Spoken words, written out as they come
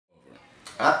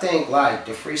I think like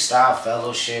the Freestyle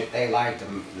Fellowship, they like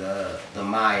the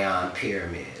Mayan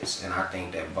pyramids, and I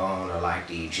think that Bone are like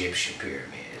the Egyptian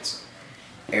pyramids.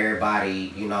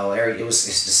 Everybody, you know, it's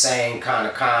the same kind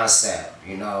of concept,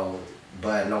 you know,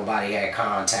 but nobody had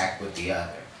contact with the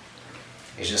other.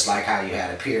 It's just like how you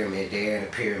had a pyramid there and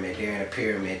a pyramid there and a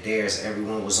pyramid there, so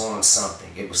everyone was on something.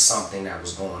 It was something that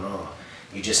was going on.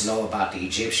 You just know about the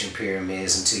Egyptian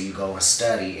pyramids until you go and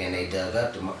study, and they dug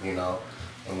up the, you know,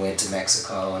 and went to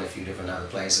Mexico and a few different other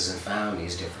places and found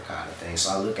these different kind of things.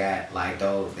 So I look at like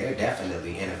those, they're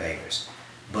definitely innovators,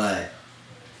 but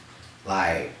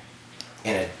like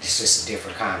it's just a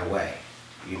different kind of way.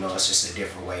 You know, it's just a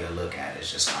different way to look at it.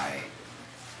 It's just like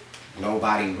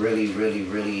nobody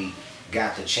really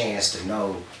got the chance to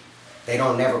know. They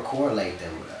don't never correlate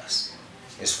them with us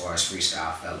as far as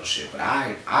Freestyle Fellowship, but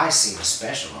I seen a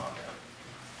special on them,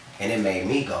 and it made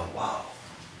me go, wow.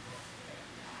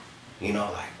 You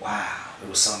know, like, wow, it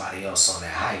was somebody else on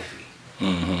that hyphy.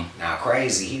 Mm-hmm. Now,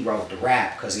 Crazy, he wrote the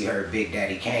rap because he heard Big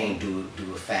Daddy Kane do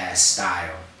a fast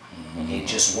style in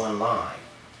just one line.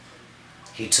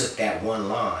 He took that one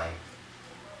line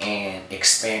and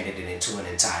expanded it into an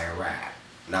entire rap.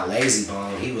 Now, Lazy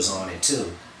Bone, he was on it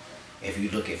too. If you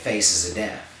look at Faces of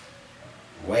Death,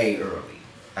 way early.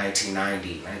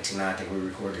 1990, I think we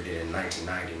recorded it in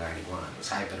 1990, 91. It was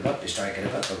hyping it up, striking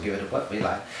it up, don't give it a up. We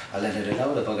like, I let it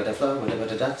know, the bug of the flow,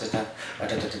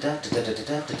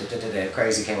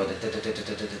 Crazy came with the.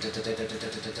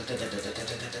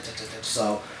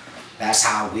 So that's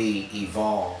how we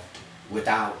evolved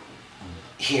without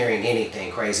hearing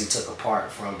anything. Crazy took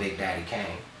apart from Big Daddy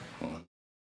Kane.